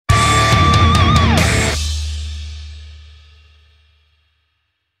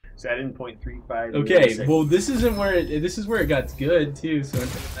Set in 0.35. Okay, well this isn't where this is where it got good too. So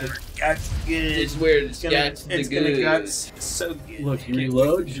That's good. It's where it's gonna good. guts so good. look, you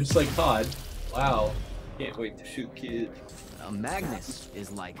reload just like COD. Wow. Can't wait to shoot kids. A Magnus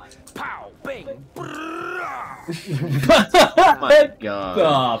is like pow, bang, Oh my god.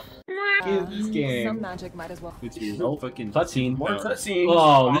 Stop. This game. Some magic might as well. Fucking Cutscene. More cutscenes.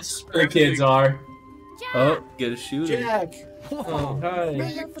 Oh, this is where kids are. Oh, get a shooter. Jack. Oh,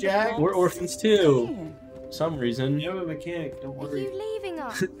 hi. Jack. We're orphans too. For some reason. You have a mechanic. Don't Are worry. you leaving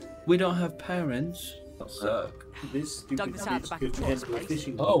us? We don't have parents. Suck. This stupid Dug this out the bitch back could of the handle a space.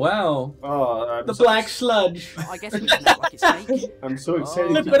 fishing. Oh wow. Oh, I'm The so, black sludge. I guess we can act like it's fake. I'm so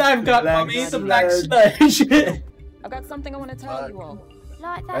excited. Look what I've got, Black mommy. The sludge. black sludge. I've got something I want to tell you all.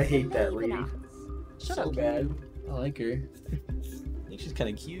 Like that I hate that leaving lady. us. Shut So up. bad. I like her. I think she's kind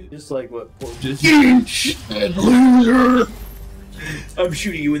of cute. Just like what? Just Loser! I'm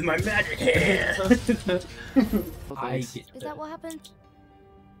shooting you with my magic hand. I Is that what happened?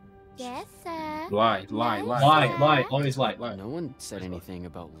 Yes, sir. lie. lie. Always lie. No one said anything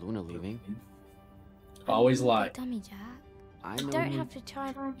about Luna leaving. Always lie. Dummy Jack. I You know don't you- have to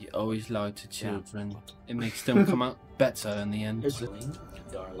try. You always lie to children. It makes them come out better in the end.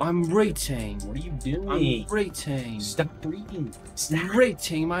 Darling. I'm rating. What are you doing? I'm rating. Stop reading. I'm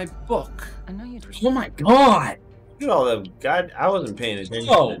rating my book. I know you're. Oh my god. Look at all them. God, I wasn't paying attention.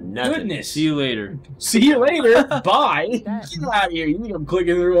 Oh, to nothing. goodness. See you later. See you later. Bye. Dad. Get out of here. You think I'm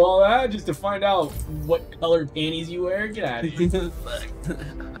clicking through all that just to find out what color panties you wear? Get out of here.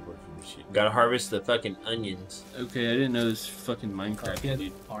 Gotta harvest the fucking onions. Okay, I didn't know this fucking Minecraft. Yeah,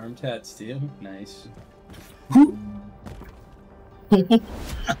 Dude. arm tats too. Nice.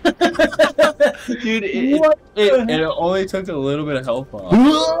 Dude, it only took a little bit of health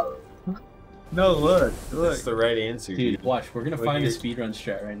off. No, look. That's the right answer. Dude, watch. We're gonna Look find a at- speedrun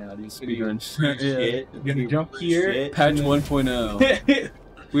strat right now, dude. Speedrun. Shit. We're gonna jump here. Shit. Patch 1.0.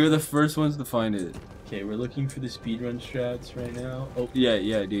 We were the first ones to find it. Okay, we're looking for the speedrun strats right now. Oh,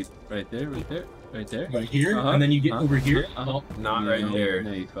 Yeah, dude. Right there. right here, Uh-huh. and then you get Uh-huh. over here. Uh-huh. Not right No, there.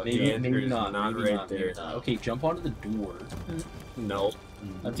 No, you fucking Maybe, The answer maybe is not. not maybe right not, there. maybe not. Okay, jump onto the door. Nope.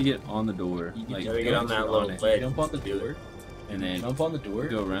 I have to get on the door. You Like, gotta get on that jump little it, ledge. Jump on the door, and then jump on the door,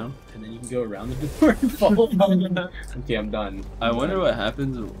 go around. and then you can go around the door and fall. Okay, I'm done. I wonder what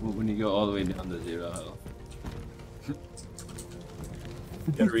happens when you go all the way down to 0 health.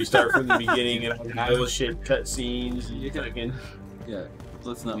 Gotta restart from the beginning and all that bullshit cutscenes. You fucking. Yeah,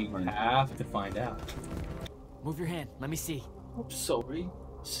 let's not We find it. have to find out. Move your hand. Let me see. I'm sorry.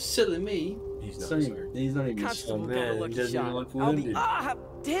 Silly me. He's He's not not sorry. even. He's not even. Oh man, he doesn't even look wounded. Ah,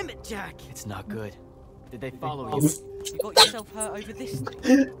 damn it, Jack! It's not good. Did they follow you? You got yourself hurt over this.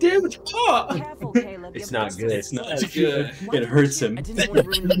 Damn it! Oh! Careful, Caleb. It's you're not busted. good. It's not good. It hurts him. I didn't want to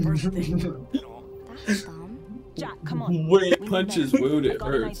ruin the first thing. That's dumb. Jack, come on. When We it need punches men. wood, I've it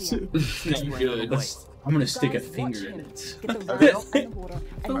got an hurts. idea. It's not good. I'm gonna stick a Guys, finger watch in him. it. Get the rope and the water.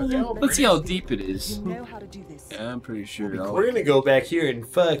 And Let's see how deep it is. You know how to do this. Yeah, I'm pretty sure. We're gonna go back here and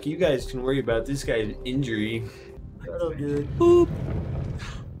fuck. You guys can worry about this guy's injury. Oh, good.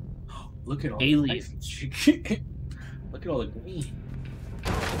 Look at all Aliens. Look at all the green.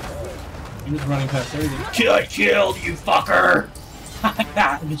 He was running past everything. I killed you, fucker!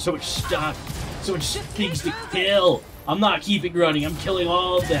 There's so much stuff, so much things to kill. I'm not keeping running. I'm killing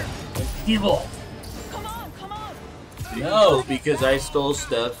all of them. They're evil. Come on, come on. No, because I stole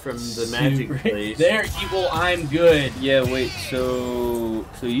stuff from the magic place. They're evil. I'm good. Yeah, wait. So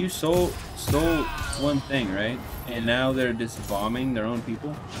you stole one thing, right? And now they're just bombing their own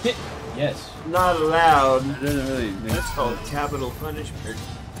people. Yes. Not allowed. It doesn't really make That's called capital punishment.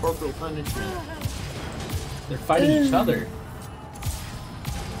 Corporal punishment. They're fighting each other.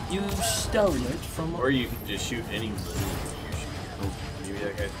 You stole it from. Or you can just shoot anybody. Oh, maybe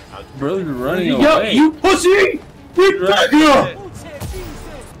that guy's out. Bro's running Yo, away. you pussy! Get back here!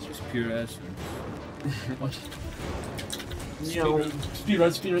 It's just pure ass.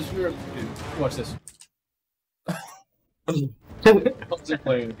 Speedrun. Watch this.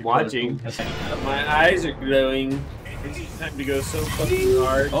 Watching. My eyes are glowing. It's time to go so fucking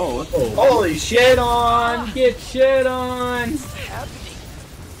hard. Oh, Holy shit on! Get shit on!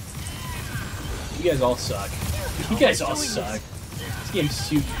 You guys all suck. You guys all suck. This game's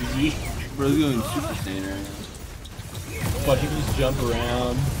super easy. Bro's going Super Saiyan right now. But you can just jump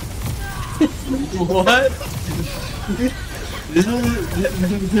around. What?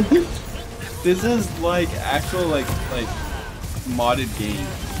 This is like actual like modded game.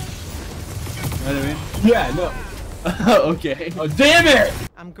 You know what I mean? Yeah, no. Okay. Oh, damn it!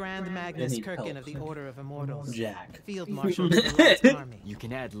 I'm Grand Magnus need Kirkin help. of the Order of Immortals. Jack. Field Marshal of the Last Army. You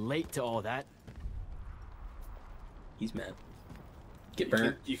can add late to all that. He's mad. Get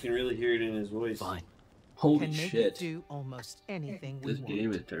burnt. You can really hear it in his voice. Fine. Holy Can make shit. it do almost anything we This want.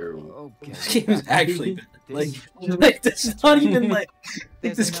 game is terrible. Okay. This game is actually bad. This- Like this is not even like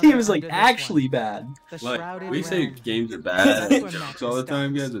There's this another game is like under this one. actually bad. The Like, Shrouded we say Realm. games are That's bad where jokes all the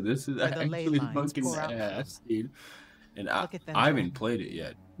time, Max guys, but this is where the ley actually lines fucking pour out. ass, dude. And Look at them I haven't go. played it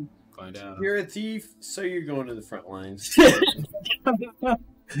yet. Find out. You're a thief, so you're going to the front lines.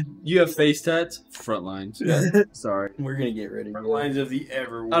 You have face tats? Front lines. Sorry. We're gonna get ready. Front lines of the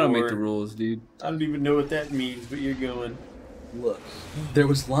ever war. I don't make the rules, dude. I don't even know what that means, but you're going. Look, there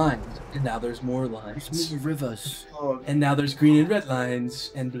was lines, and now there's more lines. rivers. Oh, And now there's green and red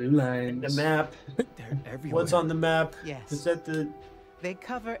lines, and blue the lines. map. They're everywhere. What's on the map? Yes. Is that the? They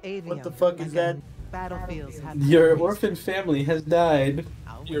cover Aveum. What the fuck is that? Battlefields have Your memories. orphan family has died.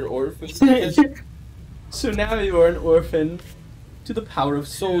 Our You're orphan. So now you are an orphan to the power of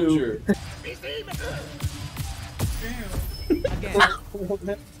soldier. Again,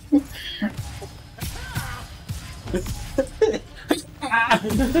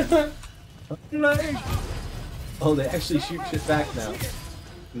 Oh, they actually shoot shit back now.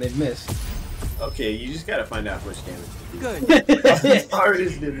 And they've missed. Okay, you just gotta find out which damage. good. Hard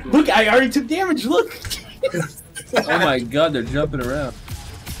is difficult. Look, I already took damage, look! Oh my god, they're jumping around.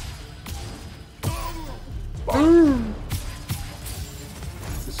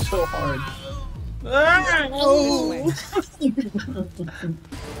 It's so hard. Oh!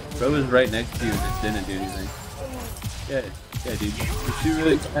 Bro was right next to you and just didn't do anything. Yeah, dude. You shoot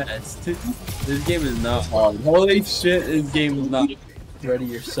really fast. This game is not hard. Holy shit, this game is not. Ready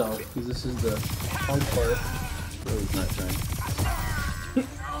yourself, because this is the hard part. Bro is not trying.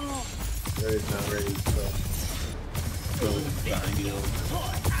 Ray is not ready, so. Bro is behind you.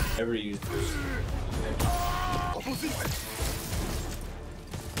 Ever use this.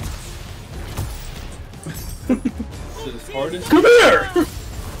 So the hardest. Come here!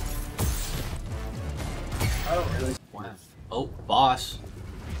 I don't really. Oh, boss.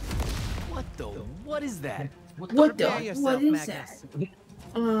 What the? What is that? Prepare yourself, Magnus.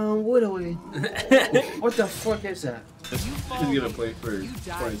 What are we? What the fuck is that? This is gonna play for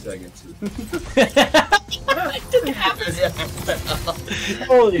 20 seconds.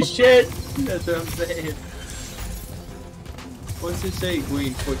 Holy shit! That's what I'm saying. What's it say?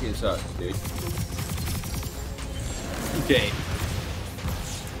 Green fucking sucks, dude. Okay.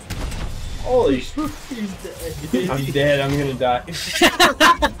 Holy shit. He's dead. I'm dead. I'm gonna die.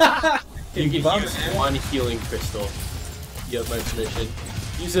 You can use one healing crystal. You have my position.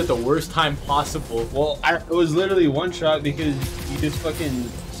 Use it at the worst time possible. Well, it was literally one shot because you just fucking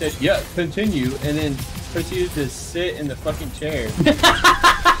said, yeah, continue, and then proceeded to sit in the fucking chair.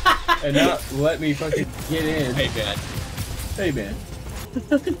 And not let me fucking get in. Hey man. Hey, man.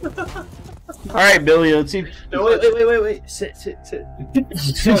 Alright, Billy, let's see. No, wait. Sit.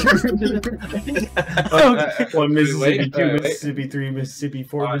 One Mississippi, Wait, two wait. Mississippi, three Mississippi,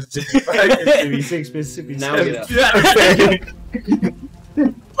 four Mississippi, five Mississippi, six Mississippi, Now seven. get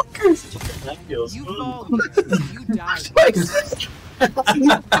That feels You good. fall, you die.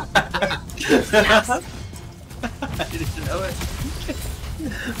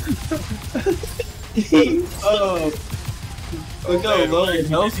 Oh, Look how low and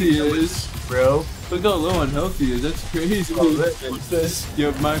healthy he is. bro. Look how low and healthy he is. That's crazy. What's this? You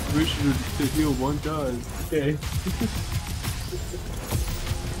have my permission to heal one time. Okay.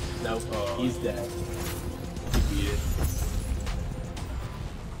 No, he's dead.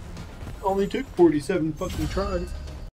 Only took 47 fucking tries.